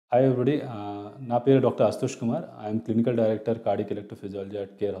Hi everybody, నా పేరు doctor Ashutosh Kumar. I am Clinical Director Cardiac Electrophysiology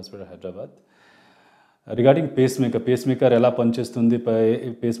at Care Hospital, Hyderabad. Regarding pacemaker ఎలా పనిచేస్తుంది,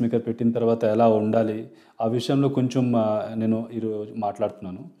 pacemaker పెట్టిన తర్వాత ఎలా ఉండాలి, ఆ విషయంలో కొంచెం నేను ఈరోజు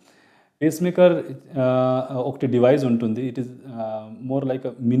మాట్లాడుతున్నాను. పేస్మేకర్ ఒకటి డివైస్ ఉంటుంది. It is more like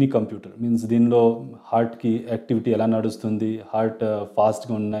mini computer. Means దీనిలో హార్ట్కి యాక్టివిటీ ఎలా నడుస్తుంది, హార్ట్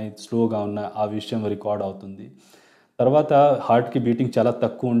ఫాస్ట్గా ఉన్నాయి, స్లోగా ఉన్నాయి, ఆ విషయం రికార్డ్ అవుతుంది. తర్వాత హార్ట్కి బీటింగ్ చాలా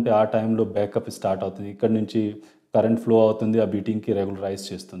తక్కువ ఉంటే ఆ టైంలో బ్యాకప్ స్టార్ట్ అవుతుంది. ఇక్కడ నుంచి కరెంట్ ఫ్లో అవుతుంది, ఆ బీటింగ్కి రెగ్యులరైజ్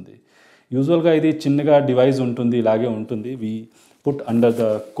చేస్తుంది. యూజువల్గా ఇది చిన్నగా డివైస్ ఉంటుంది, ఇలాగే ఉంటుంది. We put under the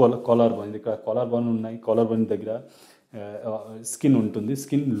collar bone. ఇక్కడ కాలర్ బోన్ ఉన్నాయి, కాలర్ బోన్ దగ్గర స్కిన్ ఉంటుంది,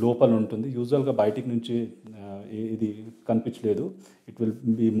 స్కిన్ లోపల ఉంటుంది. యూజువల్గా బయటికి నుంచి ఇది కనిపించలేదు. It will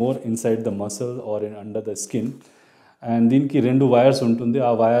be more inside the muscle are under the skin. And దీనికి 2 వైర్స్ ఉంటుంది.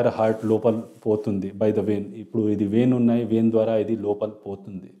 ఆ వైర్ హార్ట్ లోపల పోతుంది బై ద వెయిన్. ఇప్పుడు ఇది వెయిన్ ఉన్నాయి, వెయిన్ ద్వారా ఇది లోపల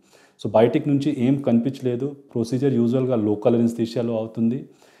పోతుంది. సో బయటికి నుంచి ఏం కనిపించలేదు. ప్రొసీజర్ యూజువల్గా లోకల్ ఎనస్థీషియాలో అవుతుంది.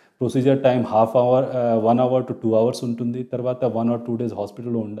 Procedure time half hour 1 hour to 2 hours ఉంటుంది. తర్వాత 1 or 2 days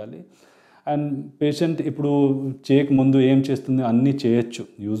హాస్పిటల్లో ఉండాలి. అండ్ పేషెంట్ ఇప్పుడు చేయక ముందు ఏం చేస్తుంది, అన్నీ చేయొచ్చు.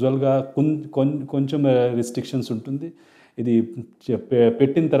 యూజువల్గా కొంచెం రిస్ట్రిక్షన్స్ ఉంటుంది. ఇది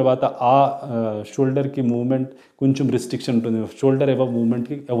పెట్టిన తర్వాత ఆ షోల్డర్కి మూవ్మెంట్ కొంచెం రిస్ట్రిక్షన్ ఉంటుంది. షోల్డర్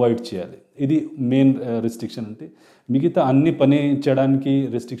మూవ్మెంట్కి అవాయిడ్ చేయాలి. ఇది మెయిన్ రిస్ట్రిక్షన్. అంటే మిగతా అన్ని పని చేయడానికి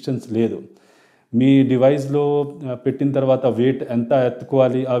రిస్ట్రిక్షన్స్ లేదు. మీ డివైస్లో పెట్టిన తర్వాత వెయిట్ ఎంత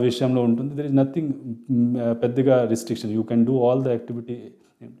ఎత్తుకోవాలి ఆ విషయంలో ఉంటుంది. దర్ ఇస్ నథింగ్ పెద్దగా restriction. You can do all the activity.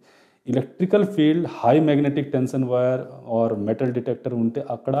 Electrical field, high magnetic tension wire are metal detector ఉంటే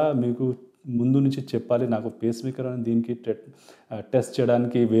అక్కడ మీకు ముందు నుంచి చెప్పాలి, నాకు పేస్మేకర్ అని దీనికి టెస్ట్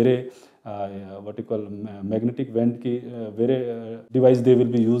చేయడానికి వేరే వర్టికల్ మ్యాగ్నెటిక్ వెంట్కి వేరే device they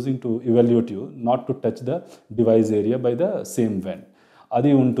will be using to evaluate you, not to touch the device area by the same vent.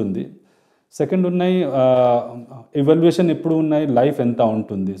 అది ఉంటుంది. సెకండ్ ఉన్నాయి ఇవాల్యుయేషన్ ఎప్పుడు ఉన్నాయి, లైఫ్ ఎంత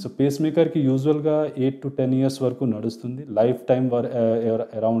ఉంటుంది. సో పేస్మేకర్కి యూజువల్గా 8 to 10 years వరకు నడుస్తుంది.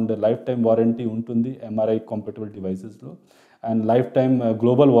 అరౌండ్ లైఫ్ టైం వారంటీ ఉంటుంది MRI compatible డివైసెస్లో. And life time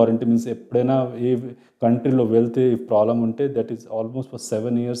global warranty means ఎప్పుడైనా ఏ కంట్రీలో వెళ్తే ప్రాబ్లం ఉంటే that is almost for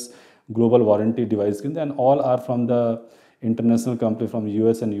 7 years global warranty device కింద. And all are from the international company from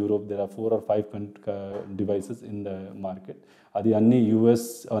US and Europe. There are 4 or 5 devices in the market. అది అన్ని US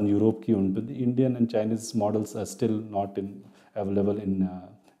and Europeకి ఉంటుంది. Indian and Chinese models are still not available in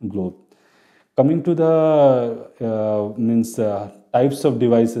globe. Coming to the types of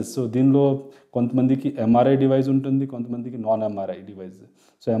devices. So దీనిలో కొంతమందికి MRI device ఉంటుంది, కొంతమందికి non MRI device.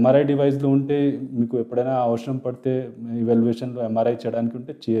 So MRI డివైస్లో ఉంటే మీకు ఎప్పుడైనా అవసరం పడితే ఇవాల్యుయేషన్లో ఎంఆర్ఐ చేయడానికి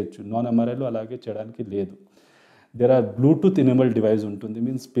ఉంటే చేయొచ్చు. నాన్ ఎంఆర్ఐలో అలాగే చేయడానికి లేదు. There are Bluetooth enabled device ఉంటుంది.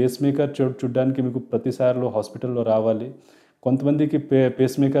 మీన్స్ పేస్మేకర్ చూడడానికి మీకు ప్రతిసారిలో హాస్పిటల్లో రావాలి. కొంతమందికి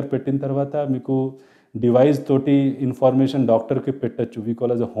పేస్మేకర్ పెట్టిన తర్వాత మీకు డివైస్ తోటి ఇన్ఫర్మేషన్ డాక్టర్కి పెట్టచ్చు. We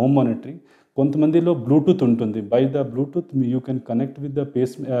call as a home monitoring. కొంతమందిలో బ్లూటూత్ ఉంటుంది. By the Bluetooth you can connect with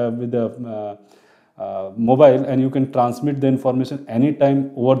the mobile and you can transmit the information any time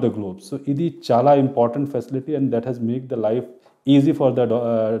over the globe. So ఇది చాలా important facility and that has make the life easy for the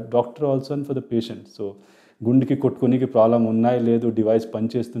doctor also and for the patient. So గుండెకి కొట్టుకునికి problem ఉన్నాయి లేదు, device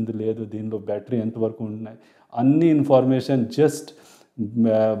పనిచేస్తుంది లేదు, దీనిలో battery ఎంతవరకు ఉన్నాయి, అన్ని information just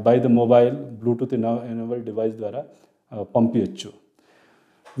by the mobile Bluetooth enabled device ద్వారా పంపించచ్చు.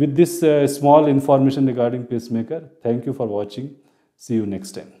 With this small information regarding pacemaker, thank you for watching. See you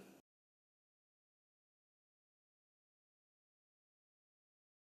next time.